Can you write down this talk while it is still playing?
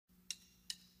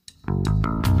Hey,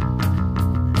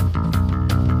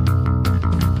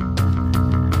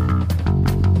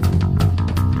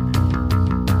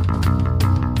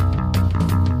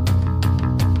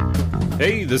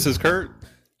 this is Kurt.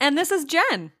 And this is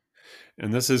Jen.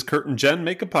 And this is Kurt and Jen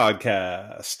Make a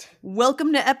Podcast.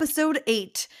 Welcome to episode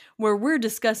 8, where we're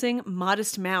discussing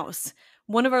Modest Mouse.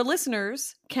 One of our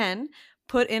listeners, Ken,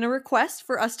 put in a request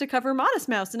for us to cover Modest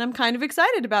Mouse, and I'm kind of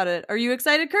excited about it. Are you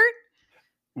excited, Kurt?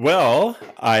 Well,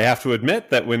 I have to admit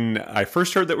that when I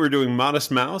first heard that we were doing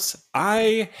Modest Mouse,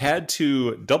 I had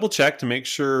to double check to make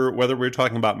sure whether we were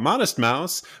talking about Modest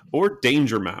Mouse or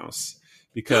Danger Mouse.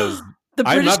 Because the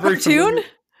British cartoon?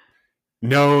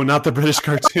 No, not the British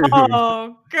cartoon.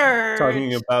 Oh, Kurt.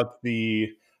 Talking about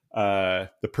the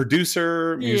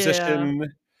producer,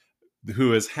 musician,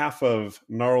 who is half of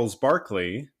Gnarls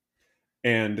Barkley.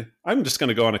 And I'm just going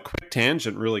to go on a quick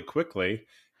tangent really quickly.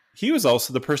 He was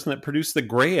also the person that produced the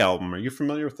Grey Album. Are you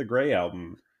familiar with the Grey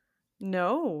Album?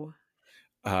 No.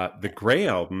 The Grey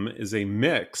Album is a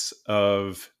mix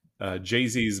of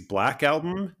Jay-Z's Black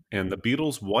Album and the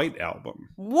Beatles' White Album.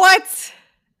 What?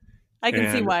 I can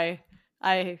see why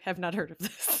I have not heard of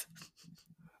this.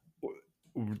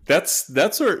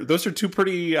 Those are two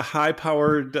pretty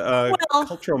high-powered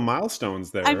cultural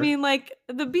milestones there. I mean, like,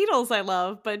 the Beatles I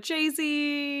love, but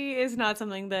Jay-Z is not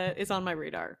something that is on my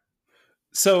radar.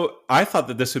 So I thought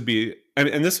that this would be,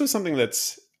 and this was something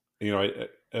that's,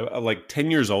 like 10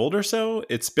 years old or so.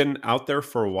 It's been out there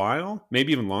for a while,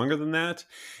 maybe even longer than that.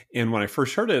 And when I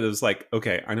first heard it, it was like,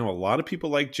 okay, I know a lot of people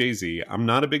like Jay-Z. I'm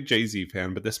not a big Jay-Z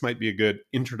fan, but this might be a good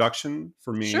introduction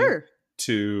for me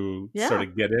to sort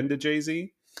of get into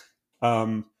Jay-Z.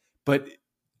 But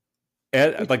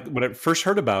when I first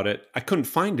heard about it, I couldn't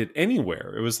find it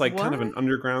anywhere. It was like kind of an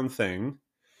underground thing.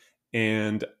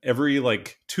 And every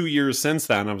 2 years since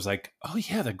then, I was like, oh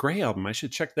yeah, the Grey Album, I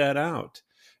should check that out.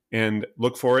 And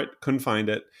look for it, couldn't find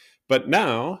it. But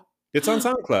now it's on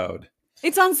SoundCloud.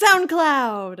 It's on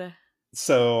SoundCloud.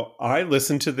 So I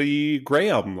listened to the Grey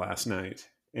Album last night,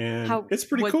 and it's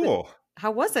pretty cool.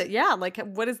 How was it? Yeah,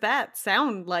 what does that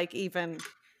sound like even?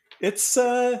 It's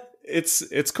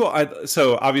cool.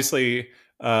 So obviously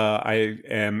I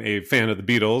am a fan of the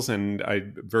Beatles, and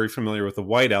I'm very familiar with the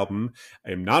White Album. I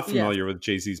am not familiar with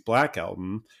Jay-Z's Black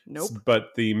Album. Nope. But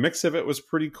the mix of it was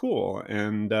pretty cool,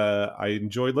 and I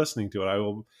enjoyed listening to it. I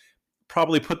will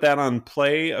probably put that on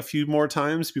play a few more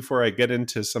times before I get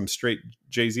into some straight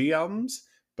Jay-Z albums.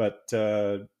 But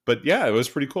yeah, it was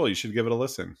pretty cool. You should give it a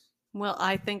listen. Well,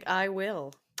 I think I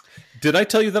will. Did I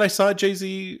tell you that I saw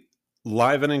Jay-Z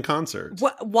live and in concert?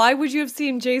 Why would you have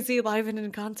seen Jay-Z live and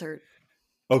in concert?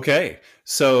 Okay,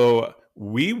 so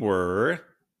we were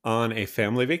on a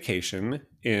family vacation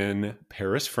in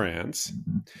Paris, France,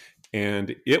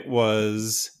 and it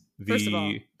was First of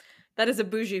all, that is a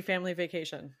bougie family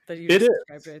vacation that you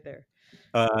described right there.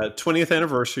 20th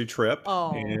anniversary trip,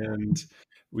 oh. And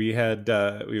we had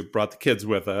we brought the kids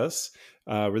with us.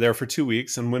 We're there for 2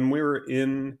 weeks, and when we were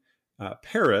in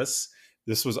Paris,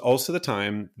 this was also the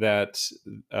time that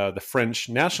the French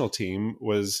national team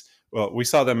was. Well, we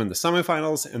saw them in the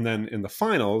semifinals and then in the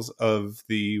finals of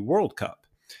the World Cup.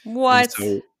 What?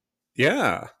 So,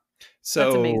 yeah. So,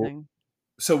 that's amazing.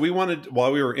 So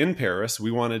while we were in Paris,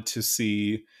 we wanted to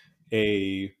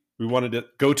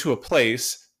go to a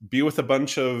place, be with a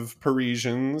bunch of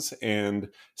Parisians and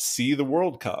see the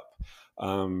World Cup.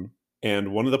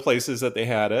 And one of the places that they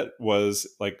had it was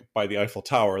by the Eiffel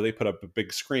Tower. They put up a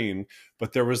big screen,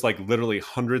 but there was literally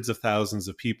hundreds of thousands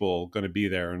of people going to be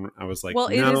there. And I was like, well,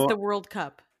 it is the World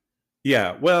Cup.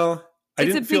 Yeah. Well,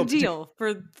 it's a big deal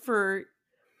for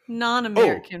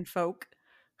non-American folk.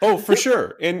 Oh, for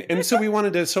sure. And so we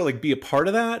wanted to sort of be a part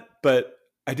of that, but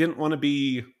I didn't want to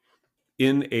be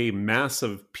in a mass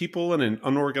of people in an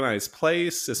unorganized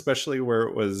place, especially where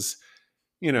it was,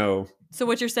 So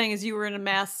what you're saying is you were in a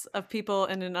mass of people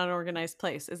in an unorganized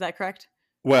place. Is that correct?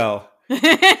 Well, so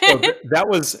that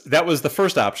was the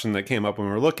first option that came up when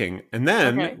we were looking. And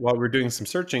then while we were doing some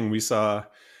searching, we saw,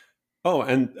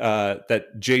 that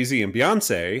Jay-Z and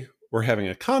Beyonce were having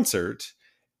a concert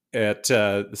at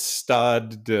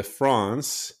Stade de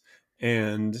France.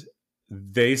 And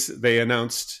they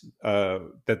announced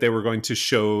that they were going to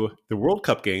show the World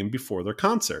Cup game before their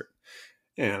concert.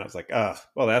 And I was like,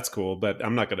 well, that's cool, but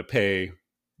I'm not going to pay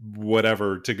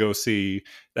whatever to go see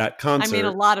that concert. I mean,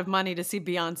 a lot of money to see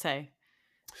Beyonce.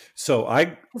 So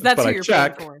that's who you're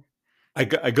paying for. I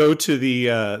go to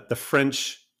the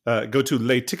French, go to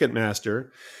Les Ticketmaster,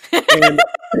 and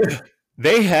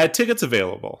they had tickets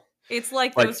available. It's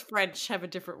like those French have a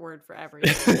different word for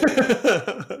everything.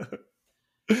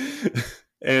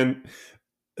 And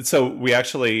So we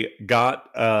actually got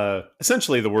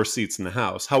essentially the worst seats in the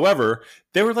house. However,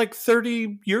 they were like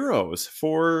 30 euros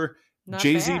for Not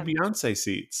Jay-Z bad. Beyonce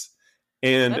seats. That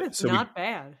And is so we not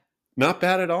bad. not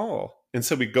bad at all. And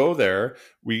so we go there,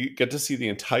 we get to see the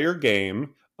entire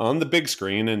game on the big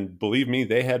screen, and believe me,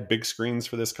 they had big screens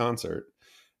for this concert.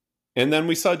 And then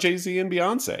we saw Jay-Z and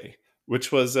Beyonce,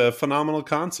 which was a phenomenal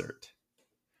concert.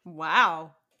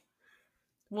 Wow.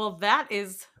 Well, that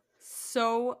is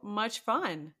so much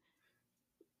fun.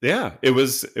 Yeah, it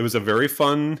was a very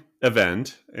fun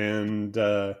event, and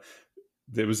it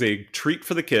was a treat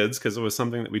for the kids because it was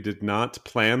something that we did not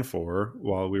plan for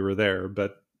while we were there.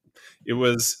 But it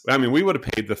was, I mean, we would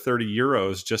have paid the 30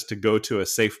 euros just to go to a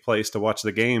safe place to watch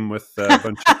the game with a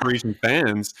bunch of Parisian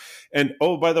fans. And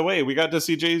oh, by the way, we got to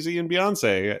see Jay-Z and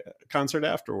Beyonce concert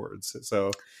afterwards.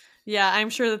 So Yeah, I'm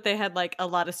sure that they had like a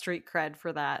lot of street cred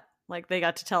for that. Like they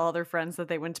got to tell all their friends that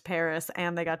they went to Paris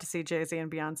and they got to see Jay-Z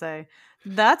and Beyonce.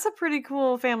 That's a pretty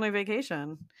cool family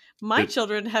vacation. My it,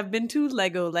 children have been to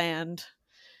Legoland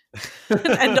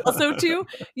and also to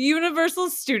Universal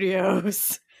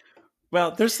Studios.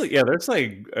 well, there's like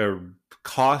a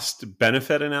cost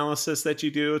benefit analysis that you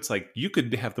do. It's like you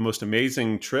could have the most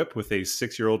amazing trip with a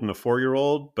 6-year-old and a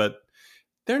 4-year-old, but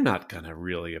they're not going to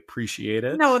really appreciate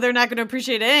No, it. they're not going to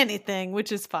appreciate anything,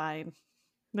 which is fine.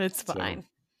 It's So fine.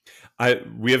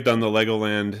 we have done the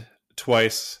Legoland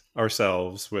twice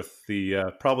ourselves with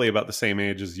the probably about the same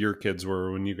age as your kids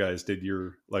were when you guys did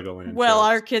your Legoland Well,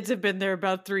 our trips. kids have been there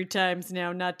about 3 times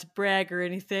now, not to brag or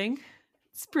anything.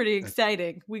 It's pretty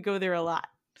exciting. We go there a lot.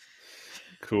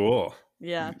 Cool.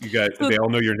 Yeah. You guys, So they all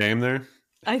know your name there.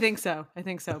 I think so. I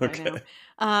think so by now.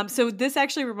 Okay, So this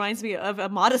actually reminds me of a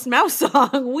Modest Mouse song.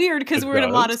 Weird because it we're in a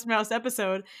does. Modest Mouse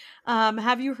episode.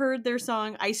 Have you heard their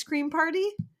song "Ice Cream Party"?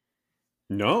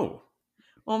 No.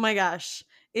 Oh my gosh,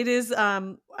 it is.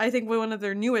 I think one of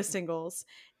their newest singles,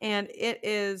 and it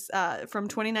is from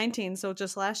 2019, so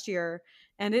just last year.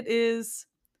 And it is.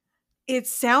 It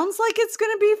sounds like it's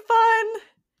going to be fun,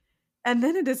 and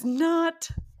then it is not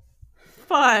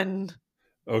fun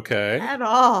Okay. at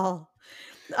all.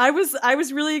 I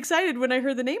was really excited when I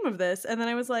heard the name of this, and then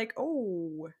I was like,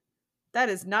 "Oh, that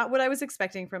is not what I was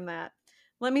expecting from that."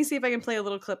 Let me see if I can play a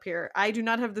little clip here. I do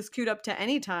not have this queued up to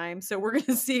any time, so we're going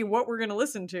to see what we're going to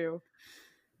listen to.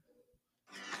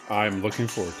 I'm looking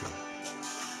forward to it.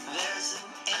 There's an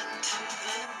end to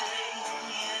the day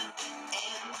and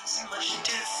it ends much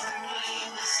differently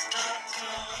this time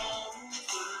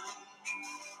over.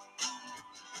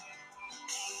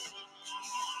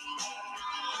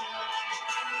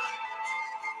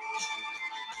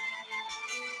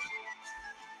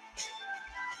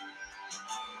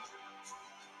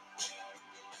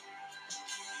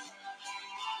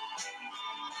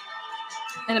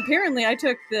 And apparently I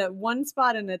took the one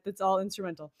spot in it that's all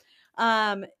instrumental.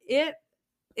 It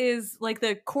is like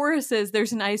the choruses,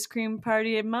 there's an ice cream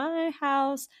party at my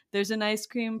house, there's an ice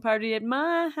cream party at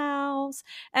my house,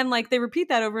 and like they repeat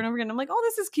that over and over again. I'm like, oh,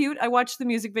 this is cute. I watched the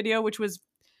music video, which was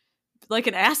like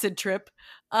an acid trip.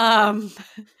 um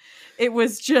it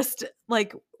was just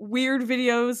like weird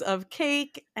videos of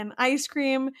cake and ice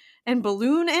cream and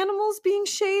balloon animals being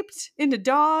shaped into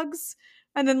dogs,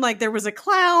 and then like there was a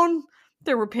clown,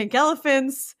 there were pink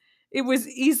elephants. It was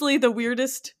easily the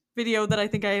weirdest video that I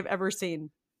think I have ever seen.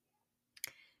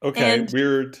 Okay, And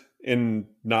weird in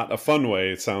not a fun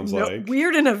way. It sounds no, like.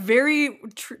 weird in a very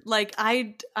like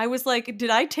I was like,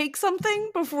 did I take something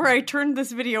before I turned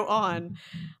this video on?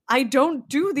 I don't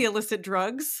do the illicit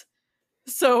drugs,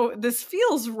 so this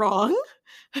feels wrong.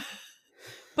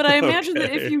 But I imagine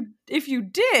that Okay. if you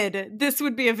did, this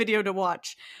would be a video to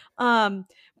watch.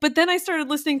 But then I started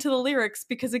listening to the lyrics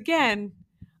because again,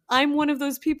 I'm one of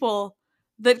those people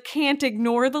that can't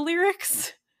ignore the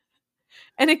lyrics,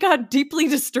 and it got deeply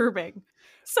disturbing.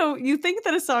 So you think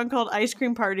that a song called Ice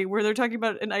Cream Party, where they're talking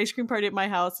about an ice cream party at my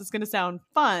house, is going to sound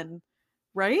fun,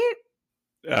 right?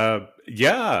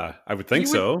 Yeah, I would think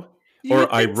You would so. you Or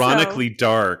would think so. ironically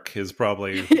dark is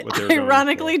probably what they were going for.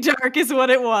 Ironically dark is what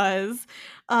it was.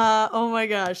 Oh my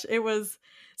gosh, it was.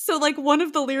 So like one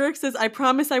of the lyrics is, "I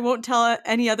promise I won't tell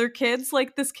any other kids."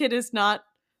 Like this kid is not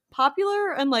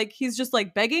popular, and like he's just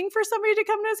like begging for somebody to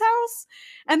come to his house.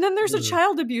 And then there's a Mm.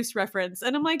 child abuse reference,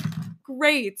 and I'm like,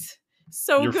 great,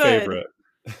 so Your good. favorite.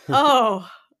 Oh,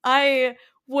 I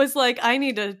was like, I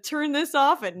need to turn this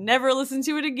off and never listen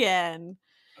to it again.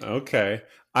 Okay.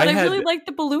 I But I really had liked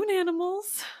the balloon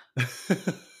animals,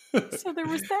 so there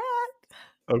was that.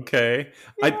 Okay.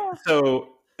 I Yeah.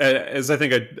 so as I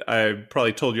think I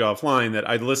probably told you offline that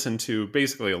I listened to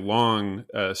basically a long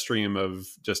stream of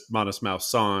just Modest Mouse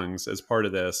songs as part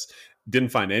of this. didn't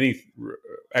find any.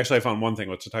 Actually, I found one thing,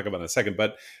 which I'll talk about in a second.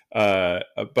 But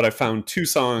I found two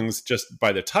songs just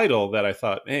by the title that I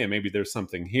thought, hey, maybe there's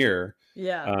something here.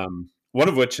 Yeah. One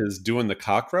of which is "Doing the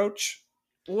Cockroach."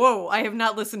 Whoa, I have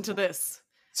not listened to this.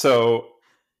 So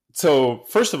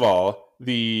first of all,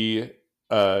 the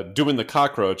 "Doing the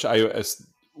Cockroach."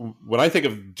 When I think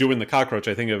of "Doing the Cockroach,"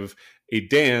 I think of a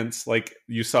dance like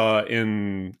you saw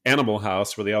in Animal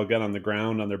House, where they all get on the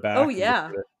ground on their back. Oh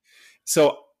yeah.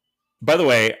 So, by the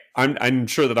way, I'm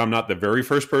sure that I'm not the very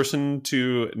first person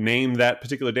to name that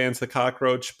particular dance the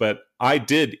cockroach, but I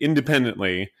did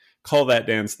independently call that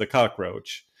dance the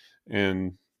cockroach.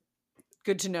 And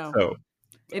good to know. So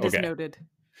it is noted.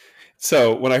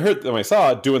 So when I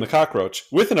saw "Doing the Cockroach"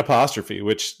 with an apostrophe,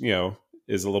 which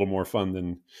is a little more fun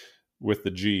than with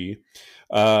the G,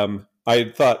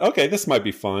 I thought, okay, this might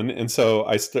be fun, and so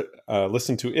I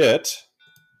listened to it.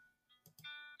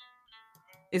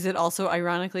 Is it also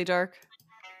ironically dark?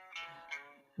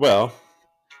 Well,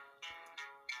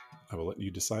 I will let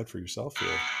you decide for yourself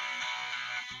here.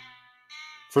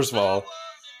 First of all,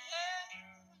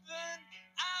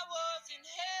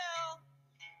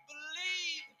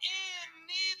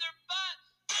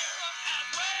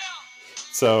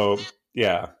 so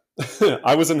yeah,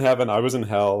 I was in heaven, I was in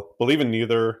hell, believe in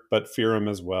neither, but fear him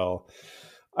as well.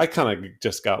 I kind of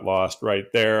just got lost right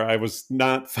there. I was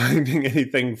not finding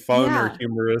anything fun or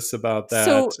humorous about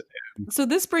that. So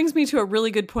this brings me to a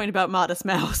really good point about Modest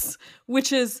Mouse,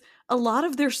 which is a lot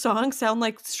of their songs sound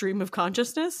like stream of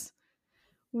consciousness,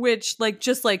 which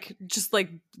just like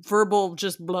verbal,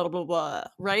 just blah, blah, blah,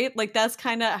 right? Like that's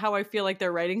kind of how I feel like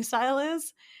their writing style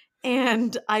is.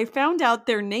 And I found out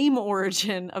their name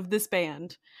origin of this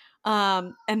band.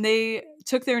 And they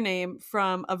took their name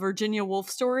from a Virginia Woolf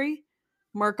story,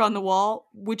 Mark on the Wall,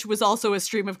 which was also a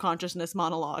stream of consciousness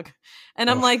monologue. And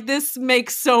I'm like, this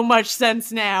makes so much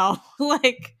sense now.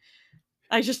 Like,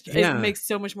 it makes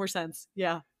so much more sense.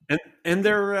 Yeah. And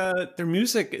their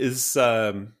music is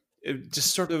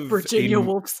just sort of Virginia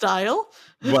Woolf style.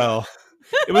 Well,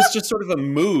 it was just sort of a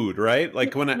mood, right?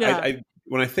 Like when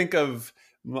I think of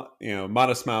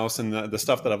Modest Mouse and the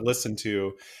stuff that I've listened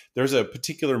to, there's a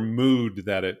particular mood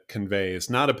that it conveys,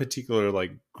 not a particular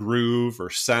like groove or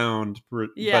sound.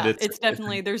 Yeah, but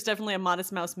there's definitely a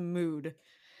Modest Mouse mood.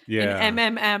 Yeah, an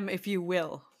MMM, if you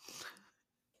will.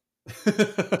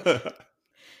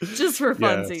 Just for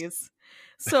funsies. Yes.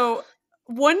 So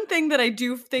one thing that I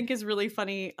do think is really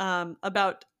funny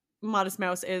about Modest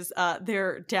Mouse is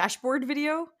their Dashboard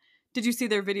video. Did you see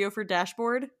their video for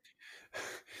Dashboard?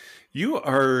 You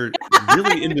are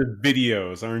really into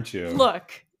videos, aren't you?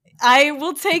 Look, I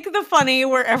will take the funny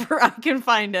wherever I can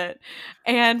find it.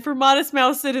 And for Modest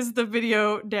Mouse, it is the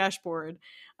video Dashboard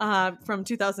from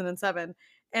 2007.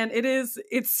 And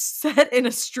it's set in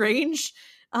a strange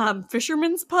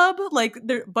fisherman's pub. Like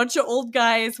they're a bunch of old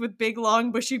guys with big,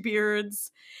 long, bushy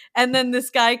beards. And then this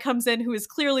guy comes in who is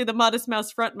clearly the Modest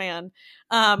Mouse frontman,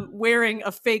 wearing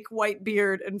a fake white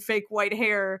beard and fake white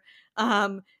hair.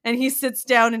 And he sits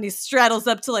down and he straddles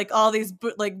up to like all these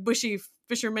bushy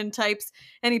fisherman types,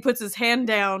 and he puts his hand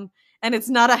down, and it's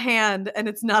not a hand and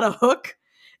it's not a hook,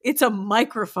 it's a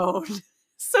microphone.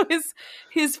 So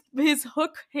his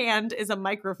hook hand is a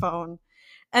microphone.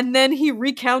 And then he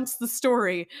recounts the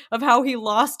story of how he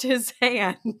lost his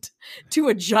hand to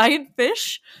a giant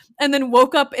fish and then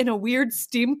woke up in a weird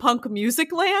steampunk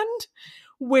music land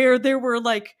where there were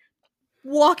like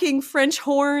walking French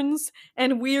horns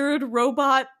and weird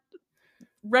robot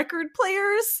record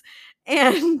players,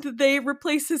 and they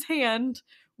replace his hand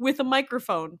with a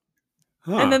microphone.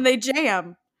 And then they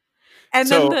jam. And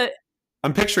then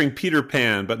I'm picturing Peter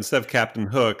Pan, but instead of Captain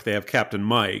Hook, they have Captain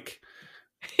Mike.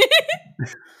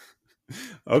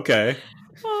 Okay.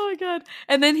 Oh my god.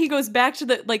 And then he goes back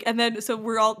to so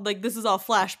we're all like, this is all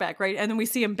flashback, right? And then we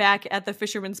see him back at the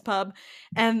fisherman's pub,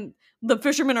 and the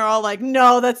fishermen are all like,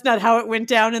 no, that's not how it went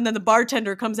down. And then the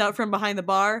bartender comes out from behind the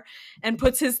bar and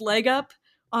puts his leg up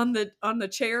on the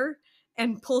chair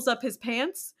and pulls up his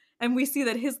pants. And we see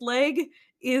that his leg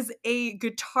is a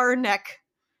guitar neck.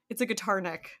 It's a guitar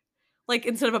neck, like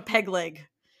instead of a peg leg.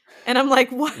 And I'm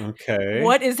like, what? Okay.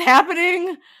 What is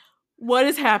happening? What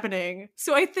is happening?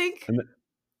 So I think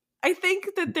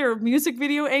that their music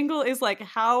video angle is like,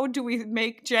 how do we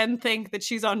make Jen think that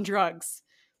she's on drugs?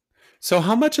 So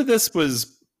how much of this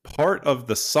was part of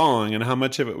the song and how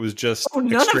much of it was just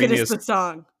none extraneous? of it is the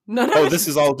song. This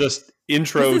is all just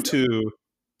intro to...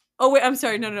 Oh, wait, I'm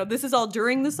sorry. No. This is all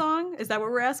during the song? Is that what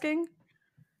we're asking?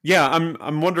 Yeah,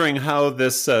 I'm wondering how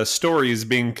this story is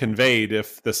being conveyed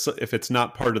if it's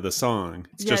not part of the song.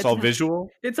 It's just all visual?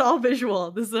 It's all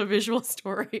visual. This is a visual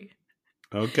story.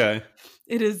 Okay.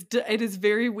 It is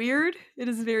very weird. It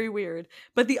is very weird.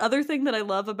 But the other thing that I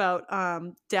love about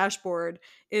Dashboard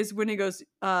is when he goes,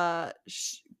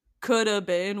 could have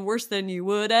been worse than you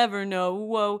would ever know.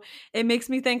 Whoa. It makes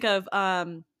me think of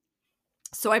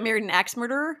So I Married an Axe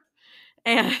Murderer,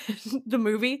 and the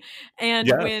movie. And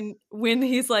Yeah. when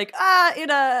he's like,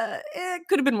 it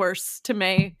could have been worse to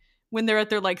May when they're at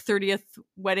their like 30th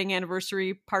wedding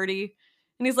anniversary party.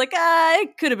 And he's like,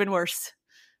 it could have been worse.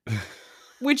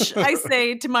 Which I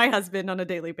say to my husband on a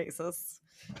daily basis.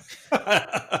 Well,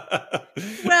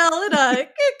 it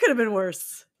could have been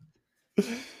worse.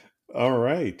 All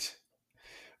right.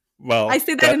 Well, I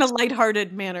say that in a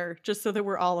lighthearted manner, just so that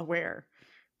we're all aware.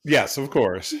 Yes, of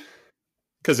course.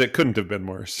 Because it couldn't have been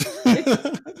worse.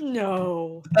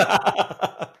 No.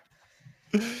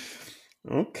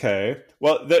 Okay.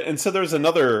 Well, and so there's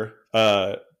another,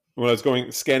 when I was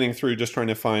scanning through, just trying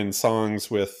to find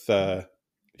songs with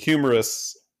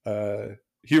humorous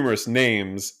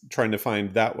names, trying to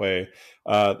find that way.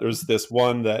 There's this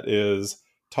one that is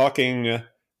talking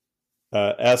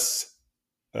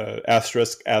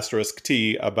asterisk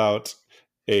T about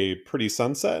a pretty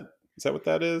sunset. Is that what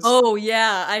that is? Oh,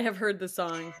 yeah. I have heard the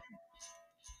song.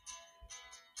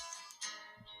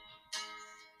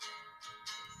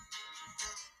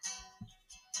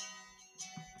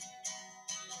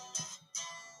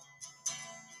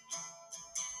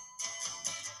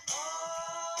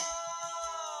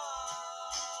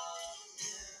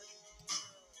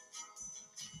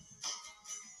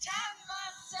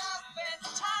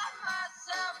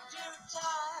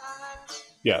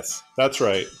 Yes, that's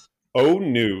right. Oh,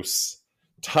 noose.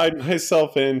 Tied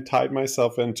myself in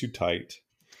too tight.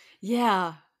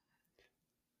 Yeah.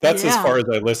 That's as far as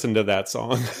I listened to that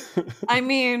song. I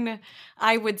mean,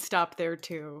 I would stop there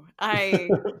too. I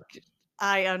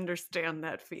understand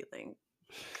that feeling.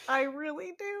 I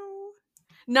really do.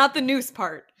 Not the noose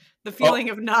part. The feeling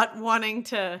of not wanting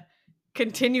to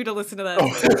continue to listen to that.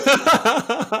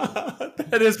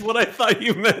 That is what I thought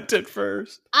you meant at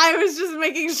first. I was just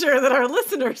making sure that our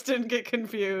listeners didn't get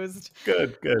confused.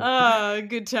 Good.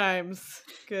 Good times.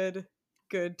 Good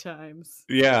times.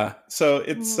 Yeah. So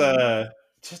it's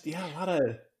just a lot of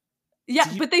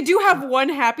but they do have one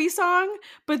happy song,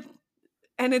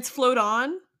 and it's Float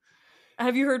On.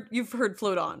 You've heard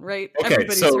Float On, right? Okay,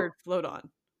 Everybody's heard Float On.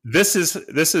 This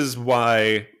is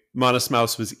why Modest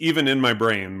Mouse was even in my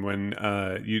brain when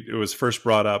it was first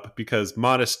brought up, because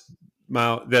Modest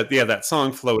Mouse, that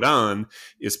song Float On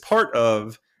is part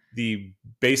of the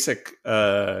basic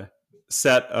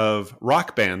set of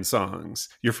Rock Band songs.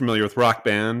 You're familiar with Rock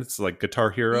Band? It's like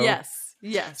Guitar Hero. Yes.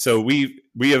 So we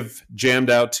have jammed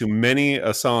out to many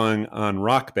a song on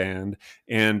Rock Band,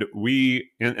 and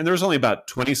and there's only about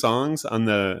 20 songs on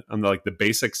the like the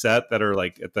basic set that are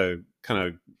like at the kind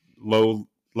of low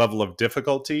level of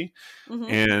difficulty.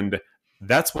 Mm-hmm. And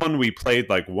that's one we played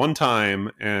like one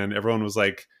time, and everyone was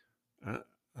like,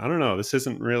 I don't know, this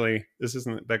isn't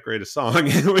that great a song.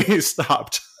 And we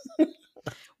stopped.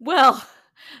 Well,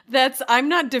 I'm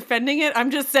not defending it.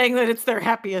 I'm just saying that it's their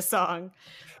happiest song.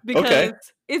 Because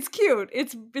it's cute.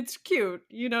 It's cute.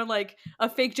 You know, like a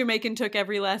fake Jamaican took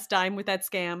every last dime with that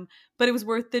scam, but it was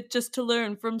worth it just to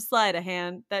learn from sleight of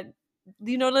hand that,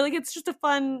 you know, like it's just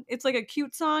it's like a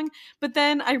cute song. But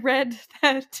then I read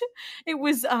that it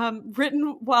was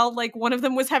written while like one of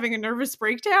them was having a nervous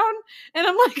breakdown. And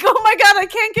I'm like, oh my God, I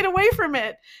can't get away from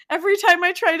it. Every time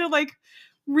I try to like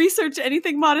research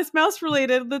anything Modest Mouse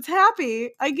related that's happy,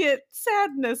 I get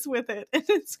sadness with it. And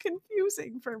it's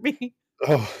confusing for me.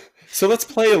 Oh, so let's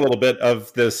play a little bit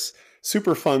of this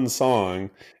super fun song,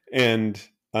 and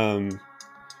we'll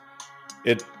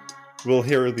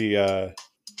hear the.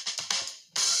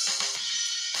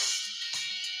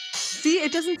 See,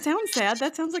 it doesn't sound sad.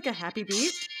 That sounds like a happy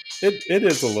beat. It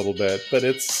is a little bit, but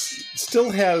it still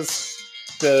has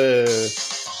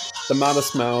the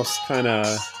Modest Mouse kind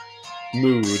of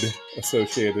mood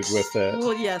associated with it.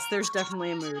 Well, yes, there's definitely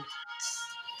a mood.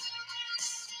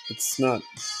 It's not.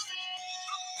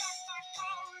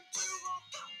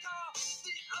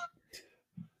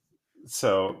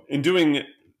 So, in doing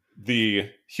the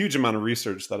huge amount of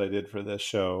research that I did for this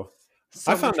show,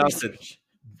 I found out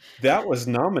that was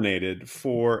nominated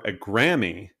for a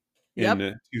Grammy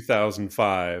in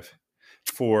 2005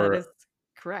 for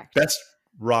correct Best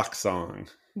Rock Song.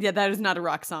 Yeah, that is not a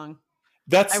rock song.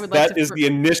 That is the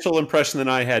initial impression that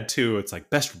I had too. It's like,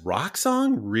 Best Rock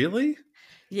Song? Really?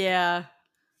 Yeah.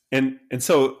 And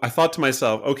so I thought to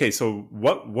myself, okay, so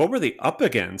what were they up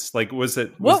against? Like,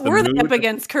 what were they up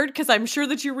against, Kurt? Because I'm sure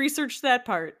that you researched that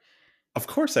part. Of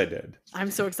course I did.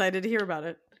 I'm so excited to hear about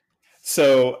it.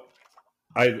 So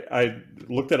I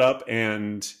looked it up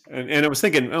and I was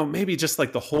thinking, oh, maybe just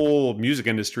like the whole music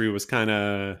industry was kind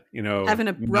of, Having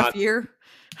a rough not, year.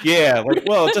 yeah, like,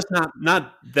 well, just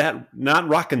not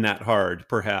rocking that hard,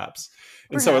 perhaps.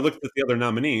 And so I Perhaps. looked at the other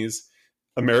nominees.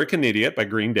 American Idiot by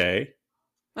Green Day.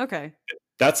 Okay.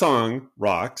 That song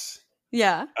rocks.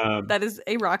 Yeah, Um, that is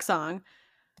a rock song.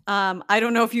 I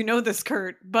don't know if you know this,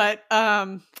 Kurt, but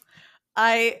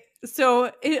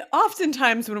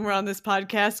oftentimes when we're on this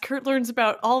podcast, Kurt learns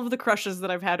about all of the crushes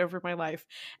that I've had over my life.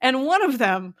 And one of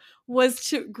them was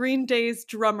to Green Day's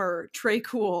drummer, Trey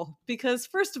Cool, because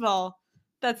first of all,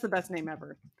 that's the best name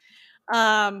ever.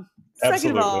 Second of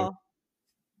Absolutely. all,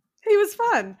 he was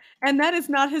fun. And that is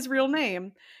not his real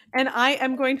name. And I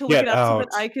am going to look Get it up so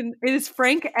that out. I can. It is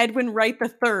Frank Edwin Wright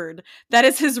III. That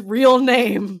is his real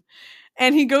name.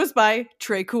 And he goes by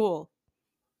Trey Cool.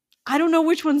 I don't know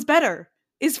which one's better.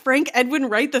 Is Frank Edwin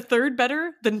Wright III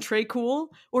better than Trey Cool?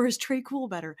 Or is Trey Cool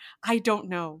better? I don't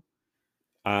know.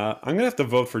 I'm gonna have to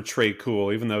vote for Trey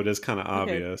Cool, even though it is kind of Okay.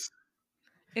 obvious.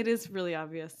 It is really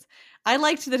obvious. I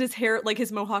liked that his hair, like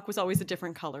his mohawk, was always a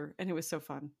different color, and it was so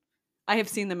fun. I have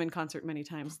seen them in concert many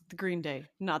times. The Green Day,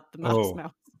 not the Modest Oh,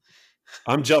 Mouse.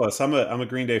 I'm jealous. I'm a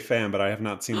Green Day fan, but I have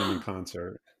not seen them in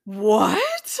concert.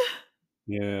 What?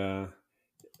 Yeah,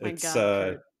 My it's God,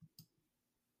 Kurt. I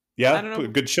yeah, don't know.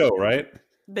 good show, right?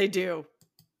 They do.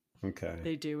 Okay.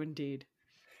 They do indeed.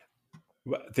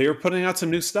 Well, they are putting out some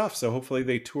new stuff, so hopefully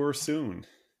they tour soon.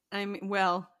 I mean,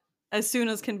 well, as soon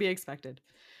as can be expected.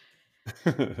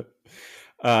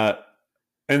 uh,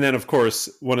 and then, of course,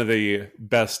 one of the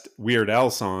best Weird Al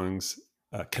songs,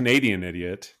 "Canadian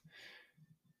Idiot."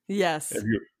 Yes,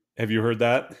 Have you heard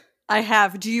that? I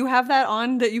have. Do you have that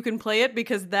on that you can play it?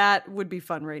 Because that would be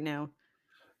fun right now.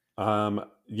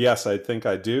 Yes, I think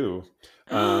I do.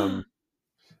 Um,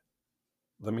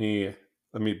 let me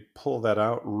pull that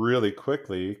out really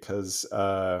quickly because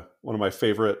one of my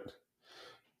favorite.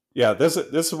 Yeah, this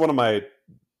is one of my.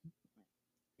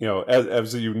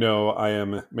 As you know, I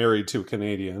am married to a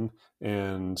Canadian,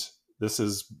 and this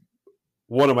is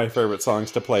one of my favorite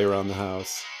songs to play around the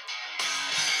house.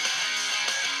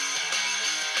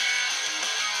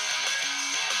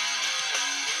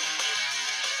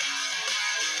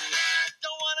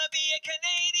 Don't wanna be a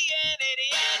Canadian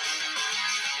idiot.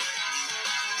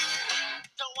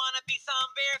 Don't wanna be some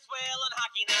Bears whale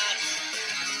hockey nut.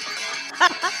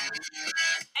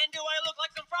 And do I look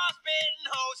like some frostbitten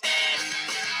hose head?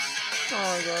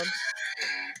 Oh my God.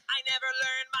 I never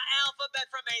learned my alphabet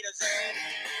from A to Z.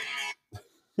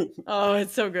 Oh,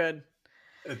 it's so good.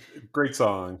 Great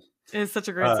song. It's such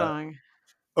a great song.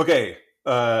 Okay,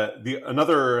 the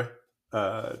another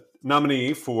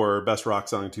nominee for Best Rock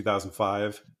Song in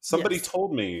 2005. Somebody Yes.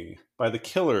 Told Me by The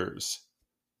Killers.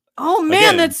 Oh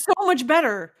man, Again. that's so much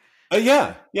better.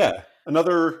 Yeah.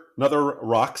 Another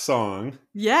rock song.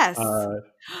 Yes. And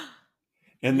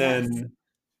Yes. then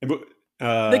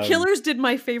The Killers did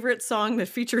my favorite song that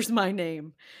features my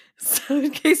name. So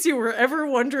in case you were ever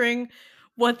wondering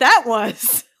what that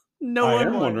was, no I one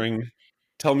am was. wondering.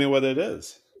 Tell me what it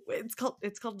is. It's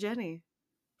called Jenny.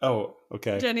 Oh,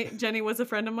 okay. Jenny was a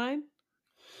friend of mine.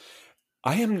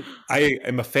 I am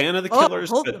a fan of The Oh, Killers.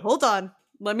 hold on.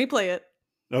 Let me play it.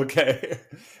 Okay.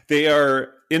 They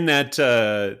are in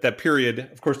that period.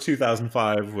 Of course,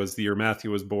 2005 was the year Matthew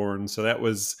was born. So that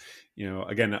was,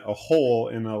 again, a hole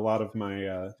in a lot of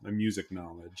my my music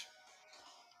knowledge.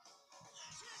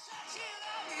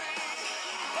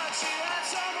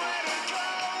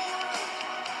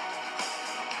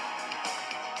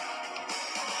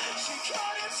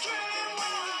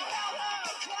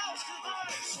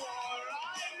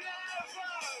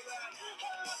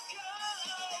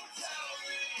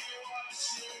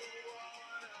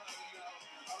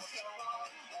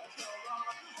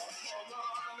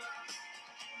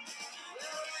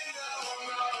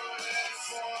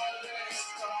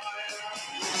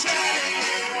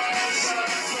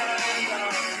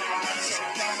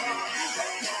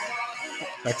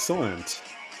 Excellent.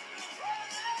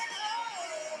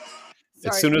 Sorry,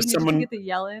 As soon we as needed to someone, get the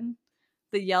yell in.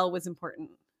 The yell was important.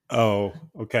 oh,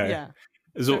 okay. Yeah.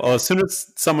 As soon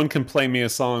as someone can play me a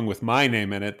song with my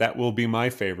name in it, that will be my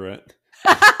favorite.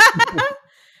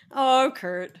 Oh,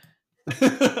 Kurt.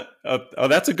 Oh,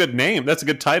 that's a good name. That's a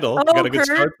good title. Oh, You got a good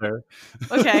Kurt. start there.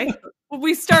 Okay. Well,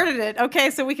 we started it. Okay,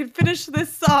 so we can finish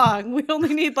this song. We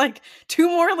only need like 2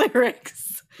 more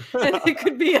lyrics. And it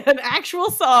could be an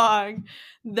actual song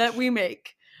that we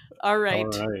make. All right.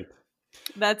 All right.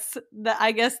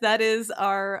 I guess that is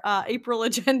our April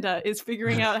agenda, is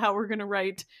figuring out how we're going to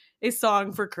write a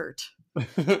song for Kurt.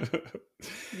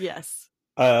 Yes.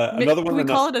 Another one. Can we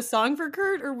call it a song for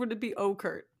Kurt, or would it be Oh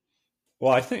Kurt?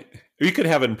 Well, I think you could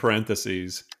have it in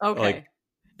parentheses, like Okay.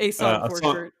 A song a for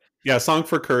song. Kurt. Yeah, a song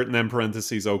for Kurt, and then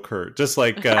parentheses. Oh, Kurt, just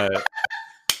like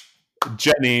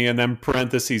Jenny, and then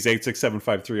parentheses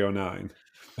 8675309.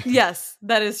 Yes,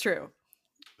 that is true.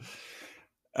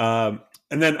 And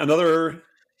then another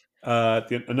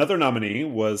nominee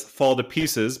was "Fall to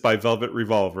Pieces" by Velvet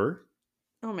Revolver,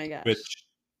 Oh my gosh. which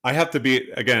I have to be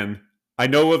again. I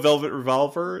know a Velvet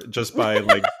Revolver just by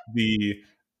like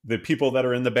the people that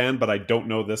are in the band, but I don't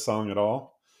know this song at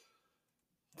all.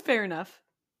 Fair enough.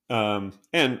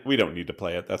 And we don't need to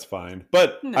play it. That's fine.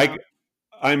 But No.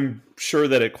 I'm sure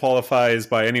that it qualifies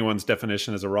by anyone's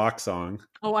definition as a rock song.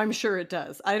 Oh, I'm sure it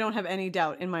does. I don't have any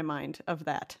doubt in my mind of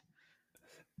that.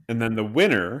 And then the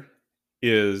winner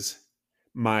is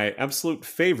my absolute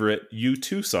favorite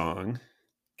U2 song.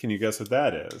 Can you guess what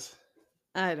that is?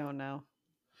 I don't know.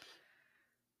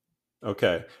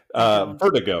 Okay. I don't.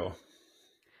 Vertigo.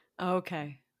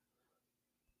 Okay.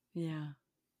 Yeah.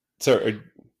 So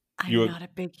I'm you, not a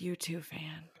big U2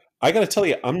 fan. I got to tell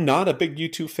you, I'm not a big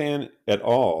U2 fan at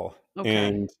all. Okay.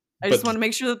 And I just want to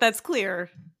make sure that that's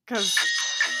clear because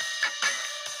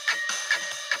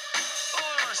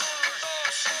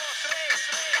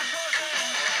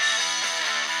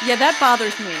yeah, that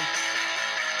bothers me.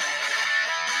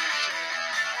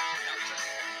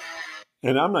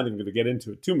 And I'm not even going to get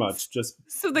into it too much.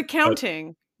 So the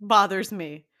counting bothers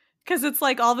me because it's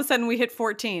like all of a sudden we hit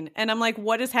 14 and I'm like,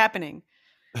 what is happening?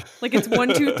 Like it's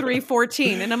 1, 2, 3,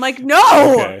 14. And I'm like, no.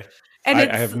 Okay. And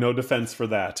I have no defense for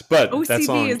that. But OCD that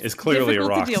song is clearly a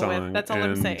difficult to rock deal song. with. That's all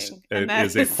I'm saying. And And it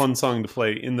is a fun song to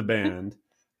play in the band.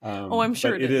 I'm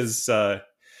sure it is. It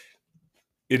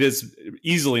is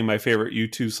easily my favorite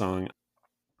U2 song.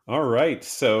 All right.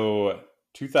 So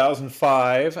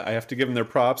 2005, I have to give them their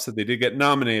props that they did get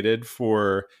nominated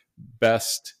for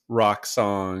Best Rock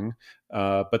Song,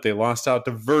 but they lost out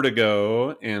to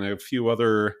Vertigo and a few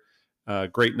other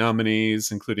great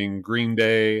nominees, including Green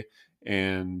Day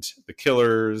and The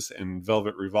Killers and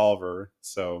Velvet Revolver.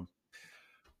 So,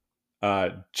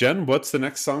 Jen, what's the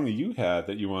next song that you had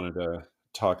that you wanted to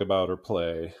talk about or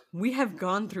play? We have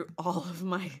gone through all of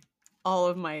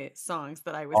my songs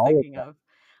that I was All of thinking them. of.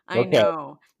 I Okay.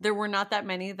 know. There were not that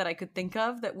many that I could think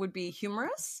of that would be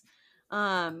humorous.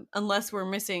 Unless we're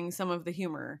missing some of the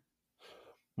humor.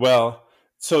 Well,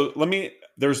 so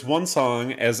there's one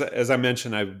song, as I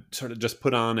mentioned, I sort of just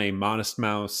put on a Modest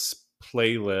Mouse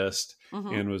playlist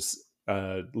Mhm. and was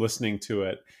listening to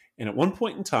it. And at one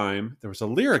point in time, there was a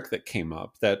lyric that came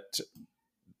up that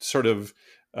sort of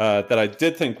that I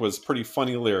did think was pretty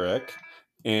funny lyric.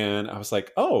 And I was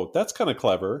like, oh, that's kind of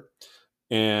clever.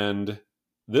 And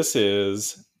this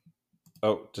is,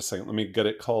 oh, just a second, let me get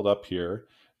it called up here.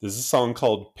 This is a song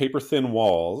called Paper Thin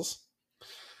Walls,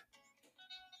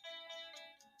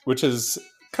 which is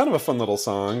kind of a fun little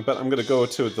song, but I'm going to go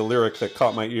to the lyric that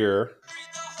caught my ear.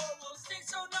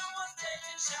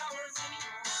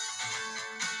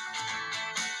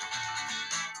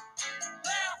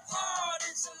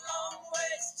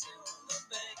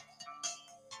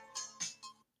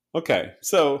 Okay,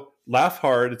 so laugh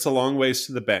hard, it's a long ways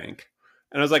to the bank.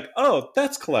 And I was like, oh,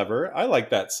 that's clever. I like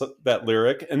that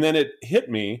lyric. And then it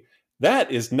hit me, that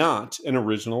is not an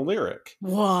original lyric.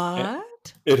 What?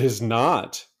 It is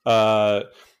not.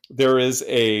 There is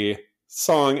a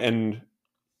song, and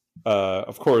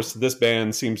of course, this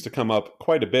band seems to come up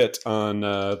quite a bit on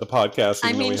the podcast,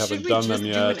 even though we should haven't we done just them do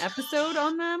yet. an episode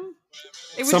on them?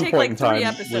 It would Some take point like in 3 time,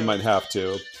 episodes. we might have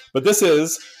to. But this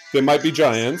is They Might Be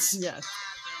Giants. Yes.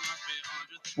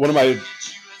 One of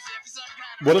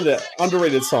the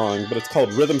underrated songs, but it's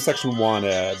called Rhythm Section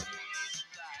Wanted.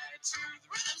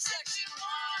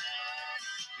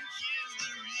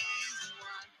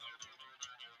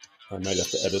 I might have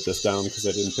to edit this down because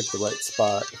I didn't pick the right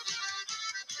spot.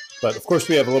 But of course,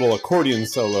 we have a little accordion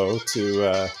solo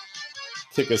to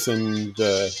kick us to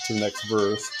the next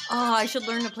verse. Oh, I should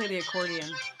learn to play the accordion.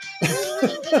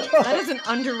 That is an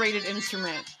underrated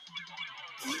instrument.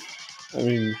 I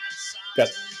mean, got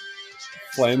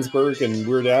Flansburgh and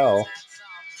Weird Al.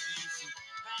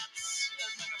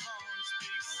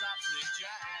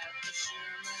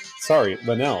 Sorry,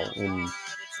 Linnell. And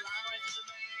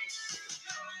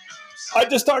I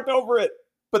just talked over it,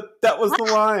 but that was the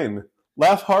line.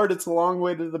 Laugh hard, it's a long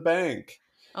way to the bank.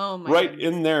 Oh my Right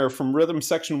goodness. in there from Rhythm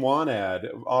Section Wanted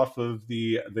off of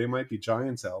the They Might Be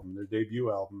Giants album, their debut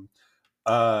album.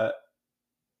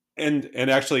 And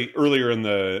actually earlier in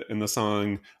the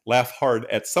song, Laugh Hard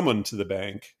at Someone to the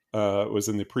Bank was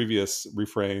in the previous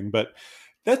refrain, but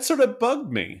that sort of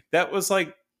bugged me. That was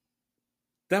like,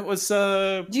 you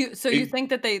think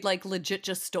that they like legit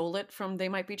just stole it from They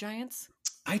Might Be Giants?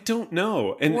 I don't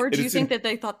know. And Or do you it's think that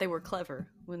they thought they were clever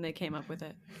when they came up with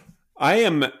it? I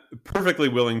am perfectly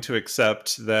willing to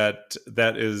accept that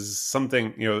that is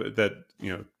something, that,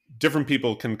 different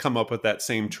people can come up with that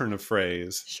same turn of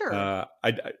phrase. Sure. I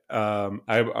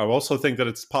also think that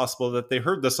it's possible that they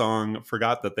heard the song,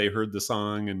 forgot that they heard the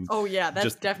song, and Oh yeah, that's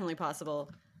just definitely possible.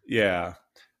 yeah.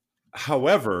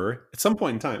 However, at some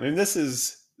point in time, and this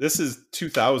is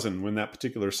 2000 when that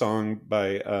particular song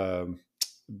by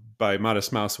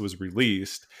Modest Mouse was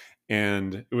released,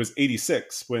 and it was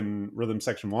 86 when Rhythm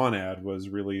Section Wanad was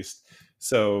released.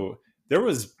 So there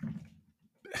was,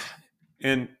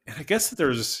 and I guess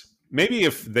there's maybe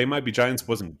if They Might Be Giants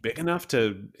wasn't big enough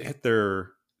to hit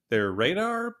their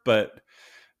radar, but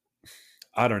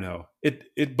I don't know.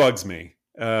 It bugs me.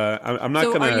 I'm not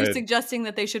So gonna. are you suggesting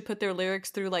that they should put their lyrics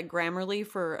through like Grammarly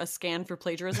for a scan for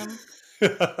plagiarism?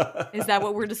 Is that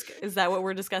what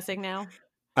we're discussing now?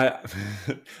 I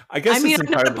I guess I mean, it's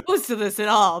I'm not entirely. opposed to this at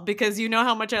all because you know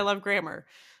how much I love grammar.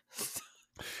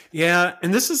 Yeah,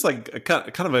 and this is like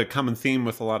kind of a common theme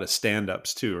with a lot of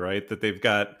stand-ups too, right? That they've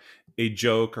got a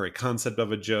joke or a concept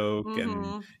of a joke, and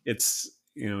Mhm. it's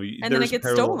And then it there's gets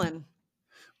parallel. stolen.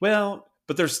 Well,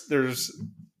 but there's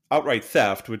outright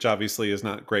theft, which obviously is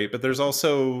not great. But there's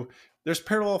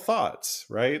parallel thoughts,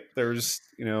 right? There's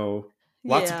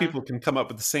lots of Yeah. people can come up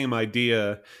with the same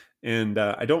idea, and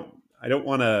I don't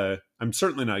want to. I'm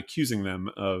certainly not accusing them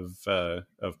of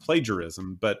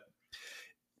plagiarism, but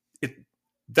it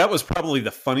that was probably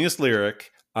the funniest lyric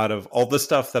out of all the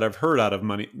stuff that I've heard out of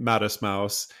Modest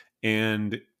Mouse,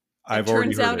 and I've It already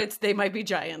turns heard out it. it's They Might Be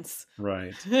Giants.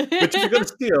 Right. Which if you're going to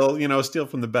steal, steal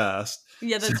from the best.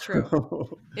 Yeah, that's true.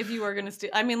 So- If you were gonna steal,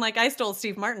 I mean, like I stole a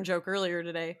Steve Martin joke earlier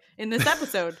today in this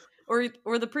episode, or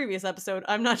the previous episode.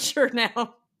 I'm not sure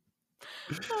now.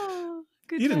 Oh,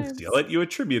 good you didn't times. steal it. You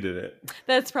attributed it.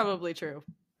 That's probably true.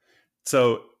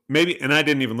 So maybe, and I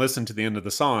didn't even listen to the end of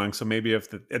the song. So maybe if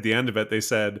at the end of it they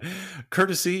said,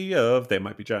 courtesy of They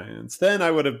Might Be Giants, then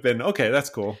I would have been, okay, that's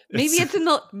cool. Maybe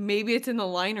it's in the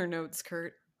liner notes,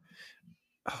 Kurt.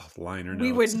 Liner notes.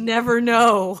 We would never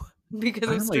know because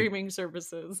I of don't like- streaming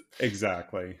services.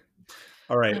 Exactly.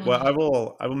 All right. Well,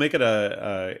 I will make it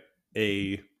a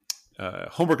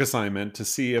homework assignment to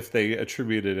see if they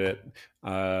attributed it.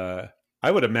 I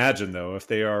would imagine, though, if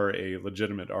they are a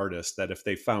legitimate artist, that if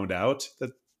they found out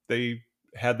that they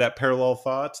had that parallel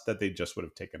thought, that they just would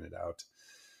have taken it out.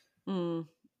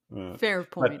 Fair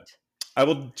point. I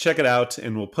will check it out,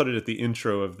 and we'll put it at the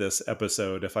intro of this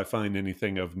episode if I find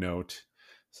anything of note.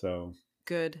 So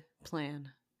Good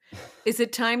plan. Is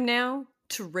it time now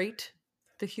to rate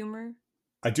the humor?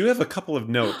 I do have a couple of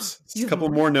notes, You a couple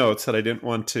have- more notes that I didn't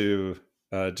want to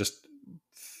just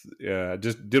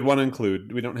did want to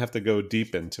include. We don't have to go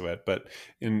deep into it, but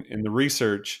in the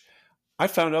research, I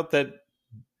found out that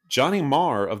Johnny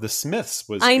Marr of the Smiths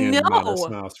was I in know! Modest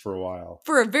Mouse for a while.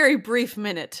 For a very brief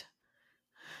minute.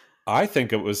 I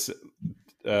think it was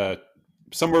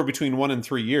somewhere between 1 and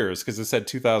 3 years because it said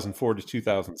 2004 to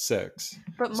 2006.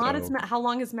 But So- how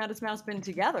long has Modest Mouse been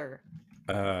together?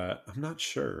 I'm not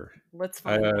sure. Let's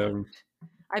find out. Um,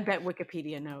 I bet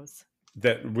Wikipedia knows.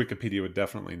 that Wikipedia would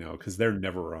definitely know because they're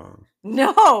never wrong.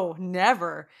 No,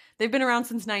 never. They've been around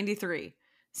since 93.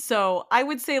 So I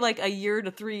would say like a year to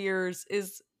 3 years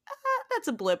is, that's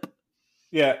a blip.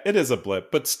 Yeah, it is a blip,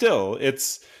 but still,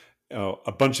 it's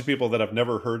a bunch of people that I've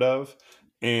never heard of,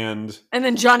 and And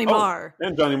then Johnny Marr.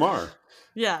 and Johnny Marr,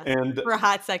 Yeah. and For a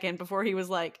hot second before he was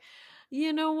like,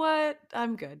 you know what?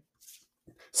 I'm good.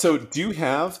 so do you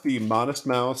have the Modest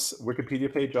Mouse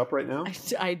Wikipedia page up right now?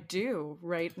 I do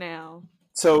right now.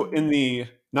 So in the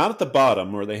not at the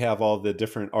bottom where they have all the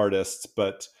different artists,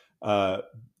 but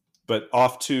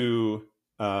off to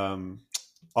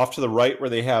the right where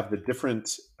they have the different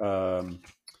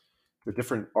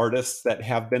artists that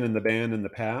have been in the band in the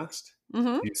past.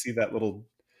 Mm-hmm. Do you see that little?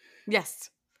 Yes.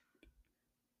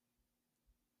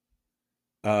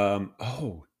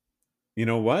 Oh, you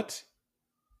know what?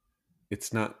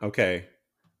 It's not okay.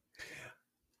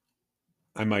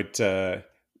 I might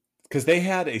because they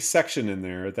had a section in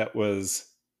there that was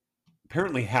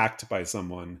apparently hacked by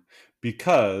someone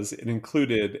because it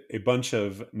included a bunch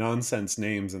of nonsense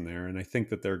names in there, and I think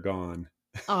that they're gone.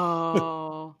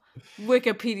 Oh,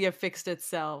 Wikipedia fixed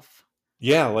itself.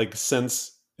 Yeah, like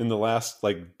since in the last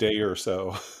like day or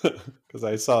so, because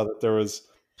I saw that there was.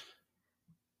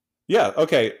 Yeah.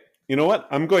 Okay. You know what?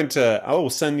 I will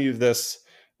send you this.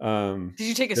 Did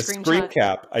you take a The screenshot? screen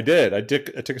cap. I did. I took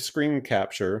a screen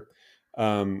capture.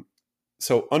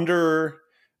 So under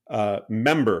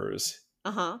members,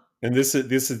 Uh-huh. and this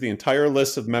is the entire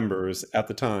list of members at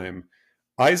the time: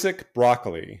 Isaac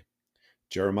Broccoli,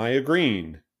 Jeremiah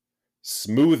Green,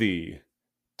 Smoothie,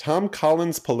 Tom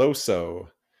Collins Peloso,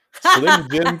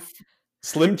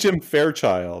 Slim Jim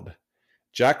Fairchild,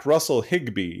 Jack Russell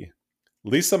Higbee,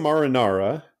 Lisa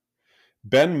Marinara,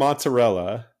 Ben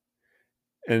Mozzarella,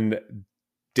 and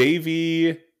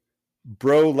Davey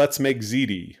Bro Let's Make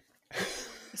ZD.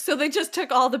 So they just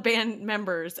took all the band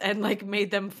members and like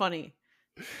made them funny.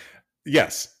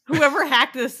 Yes. Whoever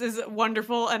hacked this is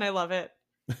wonderful and I love it.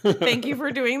 Thank you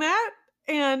for doing that.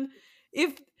 And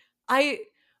if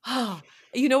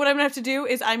you know what I'm gonna have to do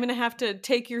is I'm gonna have to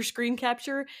take your screen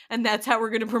capture and that's how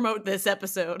we're gonna promote this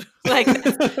episode. Like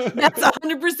that's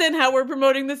 100% how we're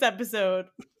promoting this episode.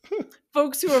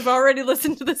 Folks who have already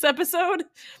listened to this episode,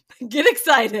 get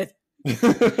excited.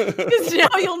 Because now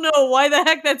you'll know why the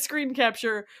heck that screen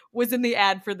capture was in the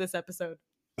ad for this episode.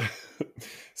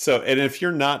 So, and if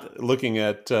you're not looking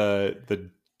at the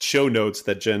show notes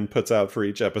that Jen puts out for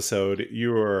each episode,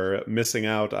 you are missing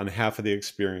out on half of the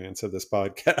experience of this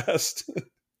podcast.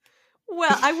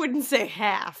 Well, I wouldn't say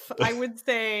half. I would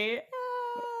say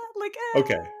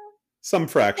okay, some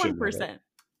fraction. 1%.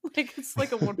 Like it's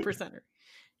like a 1%er.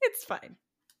 It's fine.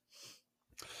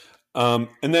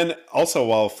 And then also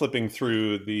while flipping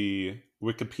through the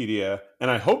Wikipedia,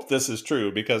 and I hope this is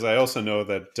true because I also know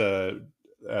that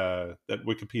that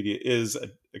Wikipedia is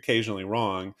occasionally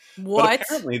wrong. What? But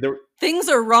apparently things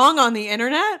are wrong on the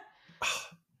internet?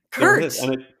 Kurt.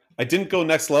 And I didn't go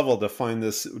next level to find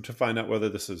out whether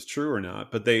this is true or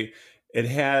not, but it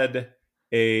had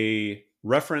a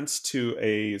reference to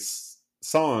a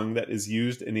song that is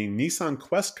used in a Nissan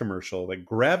Quest commercial. Like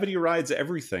Gravity Rides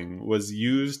Everything was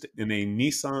used in a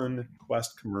Nissan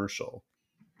Quest commercial.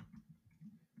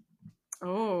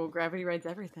 Oh, Gravity Rides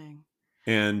Everything.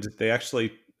 And they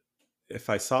actually, if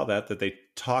I saw that they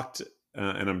talked,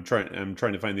 and I'm trying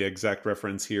to find the exact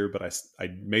reference here, but I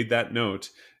made that note,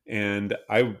 and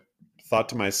I thought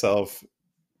to myself,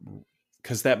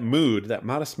 because that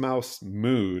Modest Mouse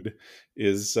mood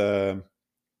is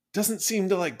doesn't seem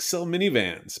to like sell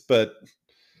minivans, but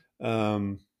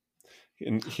and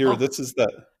here this is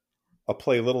I'll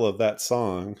play a little of that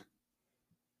song.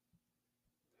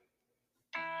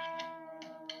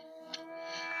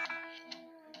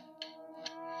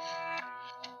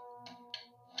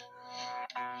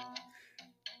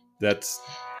 That's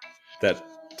that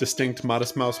distinct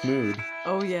Modest Mouse mood.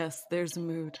 Oh yes, there's a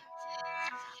mood.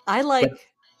 I like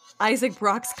Isaac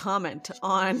Brock's comment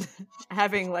on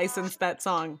having licensed that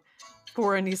song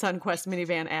for a Nissan Quest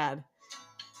minivan ad.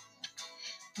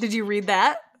 Did you read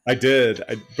that? I did,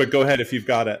 but go ahead if you've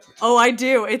got it. Oh, I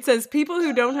do. It says people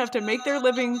who don't have to make their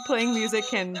living playing music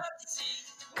can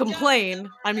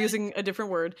complain, I'm using a different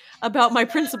word, about my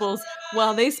principles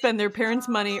while they spend their parents'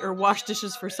 money or wash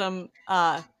dishes for some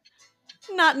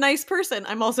not nice person.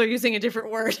 I'm also using a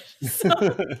different word. So,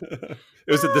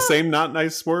 is it the same not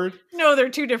nice word? No, they're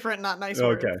two different not nice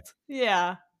words. Okay.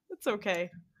 Yeah, it's okay.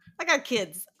 I got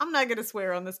kids. I'm not going to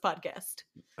swear on this podcast.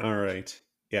 All right.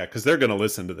 Yeah, because they're going to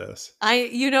listen to this.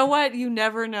 You know what? You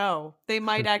never know. They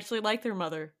might actually like their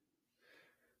mother.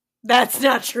 That's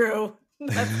not true.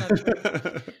 That's not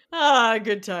true.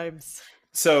 Good times.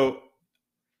 So,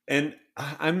 and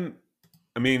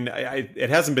it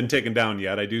hasn't been taken down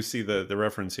yet. I do see the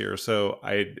reference here. So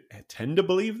I tend to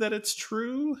believe that it's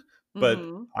true, but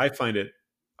I find it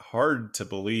hard to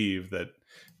believe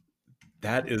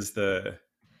that is the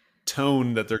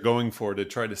tone that they're going for to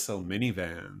try to sell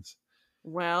minivans.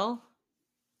 Well,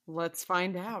 let's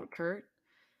find out, Kurt.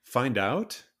 Find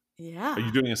out? Yeah. Are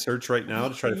you doing a search right now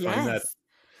to try to find that?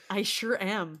 I sure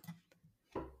am.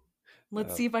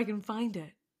 Let's see if I can find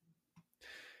it.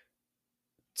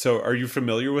 So are you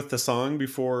familiar with the song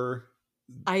before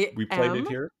we played it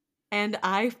here? And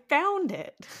I found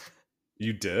it.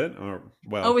 You did?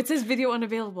 Oh, it says video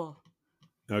unavailable.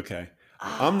 Okay.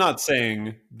 I'm not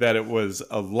saying that it was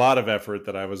a lot of effort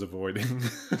that I was avoiding.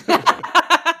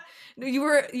 You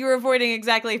were avoiding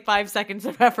exactly 5 seconds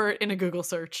of effort in a Google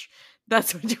search.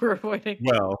 That's what you were avoiding.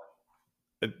 Well,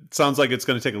 it sounds like it's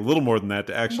going to take a little more than that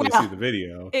to actually see the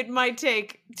video. It might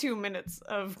take 2 minutes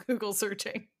of Google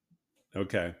searching.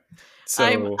 Okay.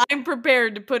 So I'm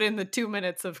prepared to put in the 2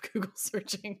 minutes of Google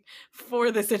searching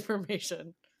for this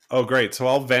information. Oh, great. So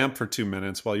I'll vamp for 2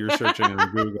 minutes while you're searching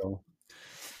on Google,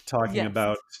 talking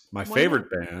about my favorite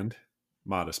band,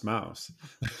 Modest Mouse.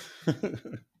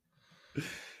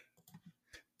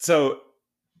 So,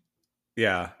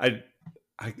 yeah, I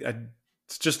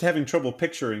just having trouble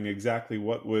picturing exactly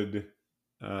what would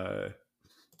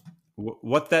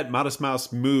what that Modest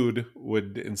Mouse mood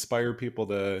would inspire people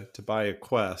to buy a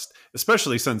Quest,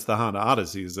 especially since the Honda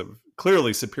Odyssey is a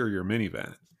clearly superior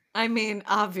minivan. I mean,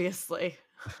 obviously.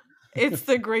 It's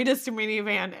the greatest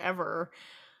minivan ever.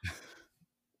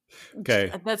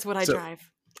 Okay. That's what I So, drive.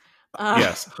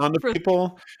 yes, Honda for-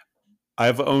 people,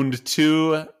 I've owned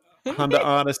 2 Honda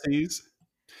Odysseys.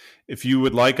 If you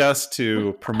would like us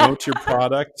to promote your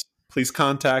product, please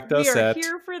contact We us are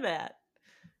here for that.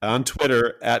 on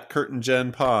Twitter at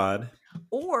CurtainGenPod.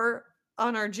 Or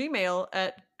on our Gmail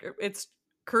it's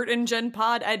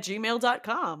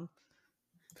curtaingenpod@gmail.com.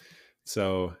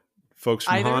 So, folks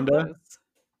from Either of Honda, those.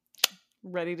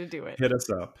 Ready to do it. hit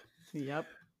us up. Yep.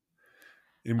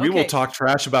 And we will Okay. talk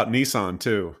trash about Nissan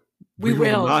too. We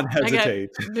will. not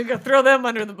hesitate. They're gonna throw them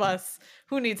under the bus.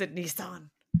 Who needs a Nissan?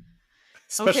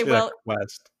 Especially well, that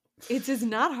Quest. It is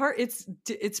not hard.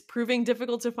 It's proving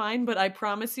difficult to find, but I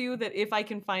promise you that if I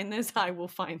can find this, I will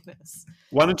find this.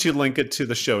 Why don't you link it to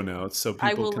the show notes so people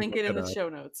I will can link look it in the up. show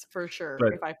notes for sure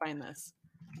But- if I find this.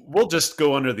 We'll just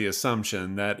go under the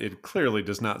assumption that it clearly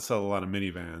does not sell a lot of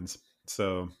minivans.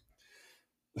 So,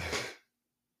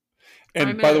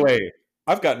 and by the way,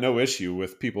 I've got no issue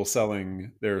with people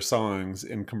selling their songs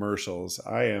in commercials.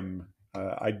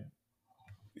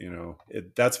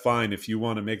 That's fine if you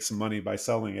want to make some money by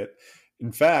selling it.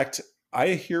 In fact, I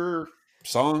hear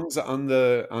songs on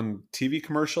TV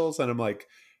commercials and I'm like,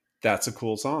 that's a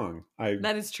cool song.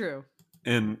 That is true.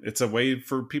 And it's a way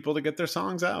for people to get their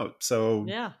songs out. So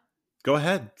Yeah. go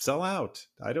ahead, sell out.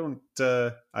 I don't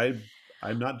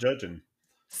I'm not judging.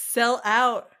 Sell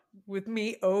out with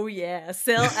me. Oh yeah.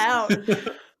 Sell out.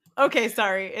 Okay,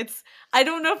 sorry. I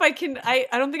don't know if I can I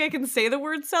don't think I can say the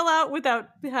word sell out without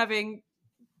having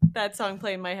that song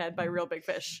play in my head by Real Big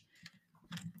Fish.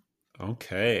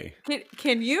 Okay.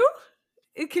 Can you?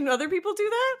 Can other people do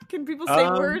that? Can people say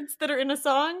words that are in a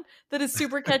song that is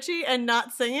super catchy and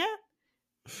not sing it?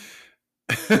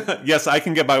 Yes, I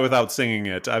can get by without singing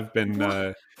it. I've been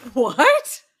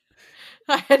What?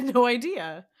 I had no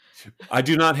idea. I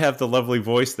do not have the lovely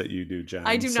voice that you do, Jen.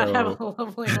 I do not have a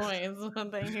lovely voice.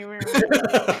 Thank you very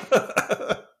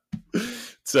much.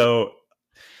 So,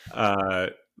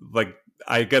 like,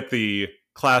 I get the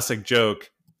classic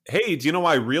joke. Hey, do you know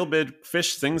why Real Big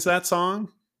Fish sings that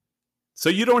song? So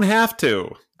you don't have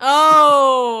to.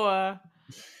 Oh.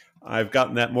 I've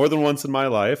gotten that more than once in my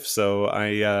life, so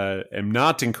I am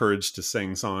not encouraged to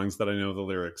sing songs that I know the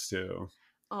lyrics to.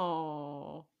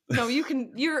 Oh. No,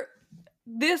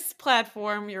 this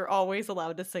platform, you're always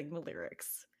allowed to sing the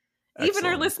lyrics. Excellent.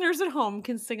 Even our listeners at home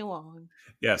can sing along.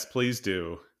 Yes, please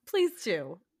do. Please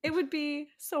do. It would be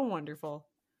so wonderful.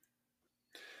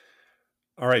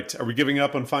 All right. Are we giving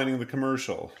up on finding the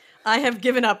commercial? I have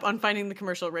given up on finding the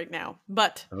commercial right now,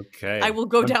 but Okay. I will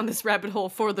go down this rabbit hole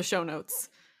for the show notes.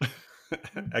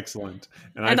 Excellent.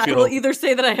 And I will either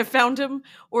say that I have found him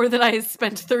or that I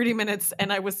spent 30 minutes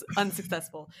and I was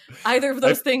unsuccessful. Either of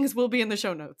those things will be in the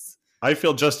show notes. I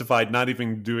feel justified not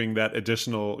even doing that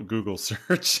additional Google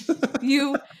search.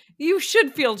 You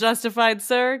should feel justified,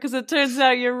 sir, because it turns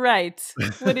out you're right.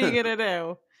 What are you going to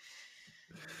do?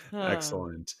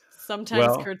 Excellent.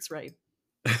 Sometimes Kurt's right.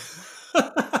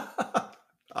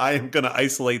 I am going to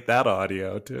isolate that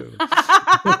audio too.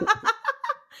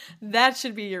 That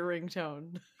should be your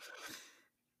ringtone.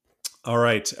 All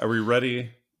right. Are we ready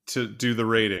to do the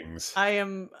ratings? I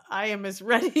am as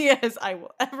ready as I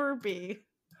will ever be.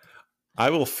 I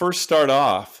will first start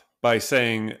off by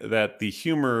saying that the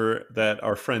humor that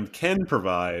our friend Ken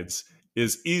provides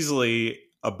is easily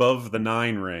above the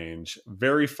 9 range.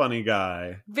 Very funny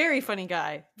guy. Very funny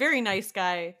guy. Very nice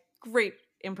guy. Great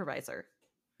improviser.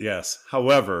 Yes.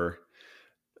 However,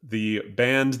 the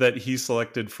band that he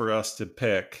selected for us to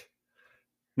pick.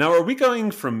 Now, are we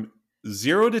going from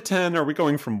 0 to 10 or are we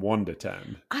going from 1 to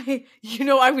 10? I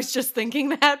was just thinking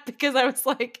that because I was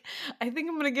like, I think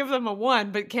I'm going to give them a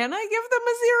 1, but can I give them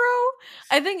a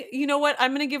 0? I think, you know what?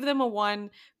 I'm going to give them a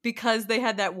 1 because they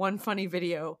had that one funny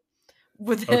video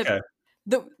with it. Okay.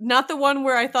 Not the one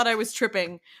where I thought I was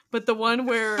tripping, but the one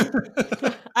where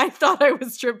I thought I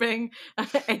was tripping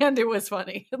and it was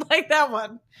funny. Like that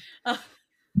one.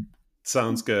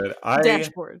 Sounds good.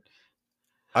 Dashboard.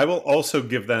 I will also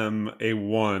give them a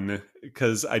 1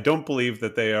 because I don't believe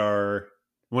that they are.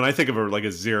 When I think of like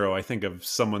a 0, I think of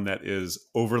someone that is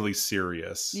overly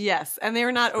serious. Yes, and they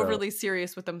are not overly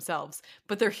serious with themselves,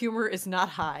 but their humor is not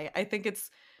high. I think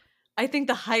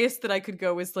the highest that I could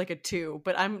go is like a 2,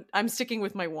 but I'm sticking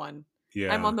with my 1.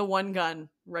 Yeah, I'm on the 1 gun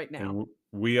right now. And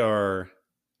we are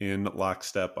in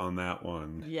lockstep on that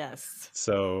one. Yes.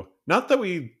 So not that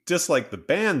we dislike the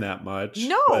band that much.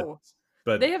 No.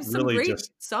 But they have some really great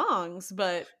songs,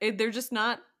 but they're just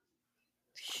not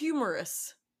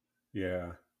humorous.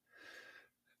 Yeah.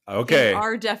 Okay. In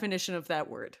our definition of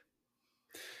that word.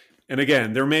 And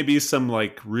again, there may be some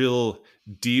like real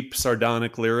deep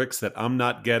sardonic lyrics that I'm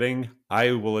not getting.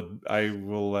 I will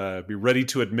be ready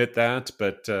to admit that,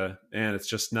 but and it's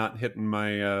just not hitting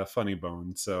my funny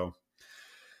bone. So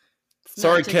It's not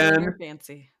sorry, tickling Ken. your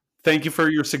fancy. Thank you for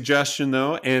your suggestion,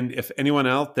 though. And if anyone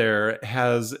out there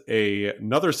has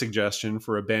another suggestion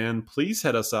for a band, please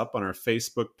hit us up on our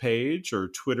Facebook page or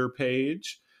Twitter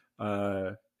page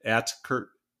at Kurt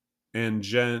and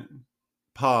Jen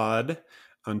Pod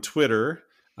on Twitter.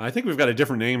 I think we've got a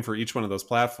different name for each one of those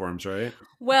platforms, right?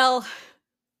 Well,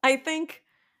 I think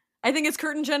it's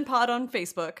Kurt and Jen Pod on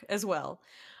Facebook as well.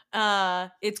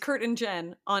 It's Kurt and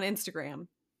Jen on Instagram.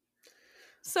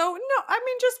 So no, I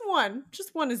mean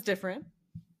just one is different.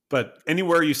 But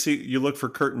anywhere you look for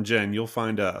Kurt and Jen, you'll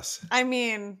find us. I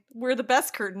mean, we're the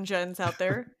best Kurt and Jens out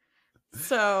there.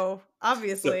 So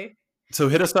obviously. So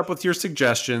hit us up with your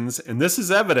suggestions. And this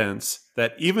is evidence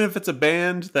that even if it's a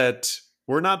band that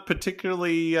we're not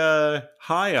particularly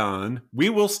high on, we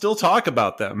will still talk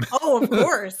about them. Oh, of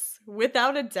course.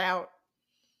 Without a doubt.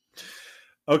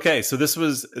 Okay, so this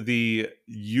was the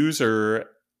user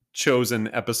chosen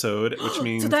episode, which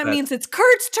means so that means it's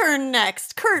Kurt's turn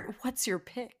next. Kurt, what's your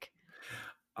pick?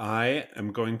 I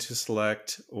am going to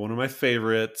select one of my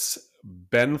favorites,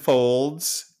 Ben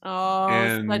Folds.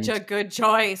 Oh, such a good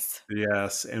choice.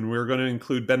 Yes, and we're going to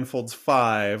include Ben Folds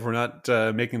 5. We're not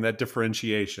making that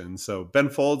differentiation. So Ben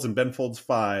Folds and Ben Folds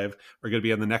 5 are going to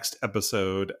be on the next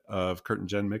episode of Kurt and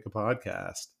Jen Make a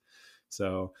Podcast.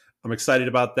 So I'm excited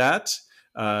about that.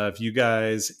 If you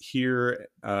guys hear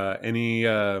any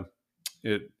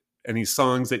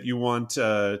songs that you want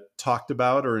talked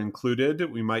about or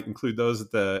included, we might include those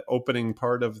at the opening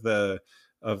part of the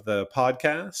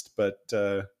podcast. But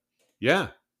yeah,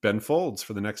 Ben Folds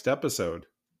for the next episode.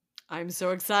 I'm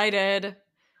so excited.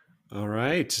 All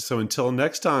right. So until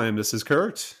next time, this is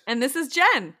Kurt. And this is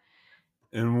Jen.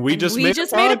 And we just made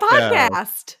a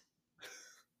podcast.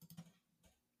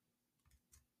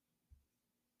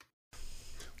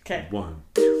 Okay. 1.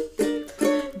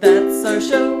 That's our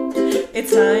show.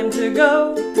 It's time to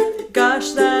go.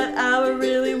 Gosh, that hour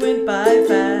really went by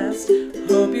fast.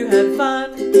 Hope you had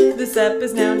fun. This ep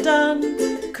is now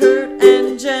done. Kurt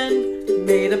and Jen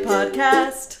made a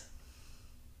podcast.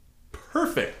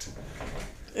 Perfect.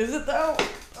 Is it though?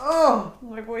 Oh,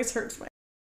 my voice hurts my